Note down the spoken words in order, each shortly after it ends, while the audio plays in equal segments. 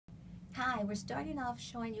Hi, we're starting off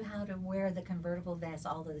showing you how to wear the convertible vest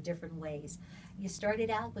all of the different ways. You started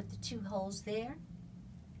out with the 2 holes there.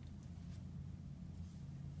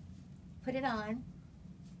 Put it on.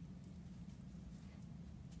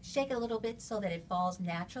 Shake it a little bit so that it falls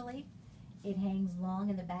naturally. It hangs long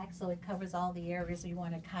in the back so it covers all the areas we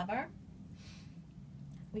want to cover.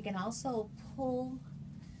 We can also pull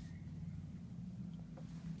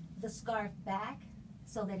the scarf back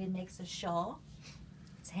so that it makes a shawl.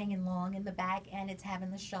 It's hanging long in the back and it's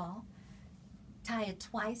having the shawl. Tie it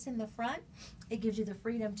twice in the front. It gives you the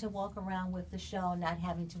freedom to walk around with the shawl, not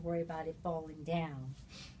having to worry about it falling down.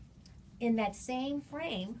 In that same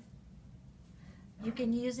frame, you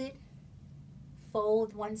can use it,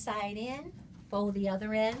 fold one side in, fold the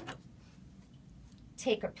other end,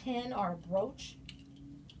 take a pin or a brooch,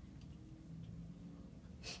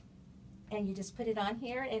 and you just put it on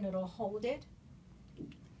here and it'll hold it,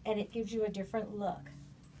 and it gives you a different look.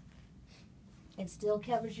 It still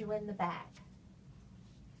covers you in the back.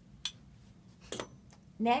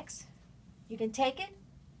 Next, you can take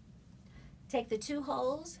the 2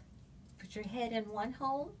 holes, put your head in one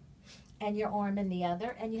hole and your arm in the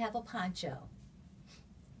other, and you have a poncho.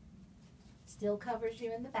 Still covers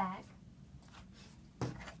you in the back.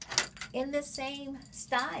 In the same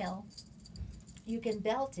style, you can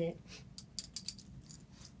belt it,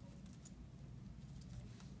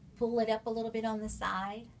 pull it up a little bit on the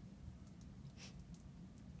side,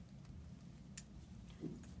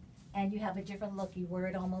 and you have a different look. You wear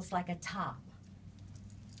it almost like a top.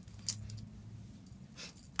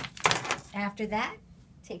 After that,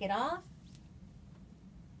 take it off.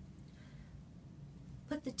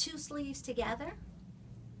 Put the 2 sleeves together.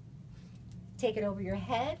 Take it over your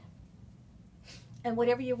head. And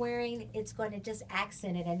whatever you're wearing, it's going to just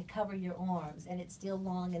accent it and cover your arms. And it's still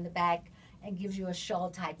long in the back and gives you a shawl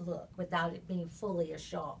type look without it being fully a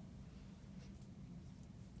shawl.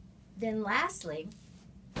 Then lastly,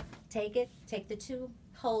 take the 2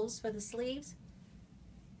 holes for the sleeves,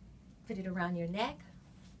 put it around your neck,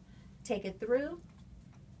 take it through,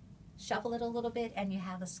 shuffle it a little bit, and you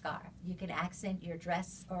have a scarf. You can accent your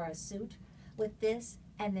dress or a suit with this,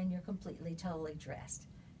 and then you're completely, totally dressed.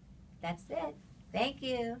 That's it. Thank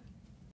you.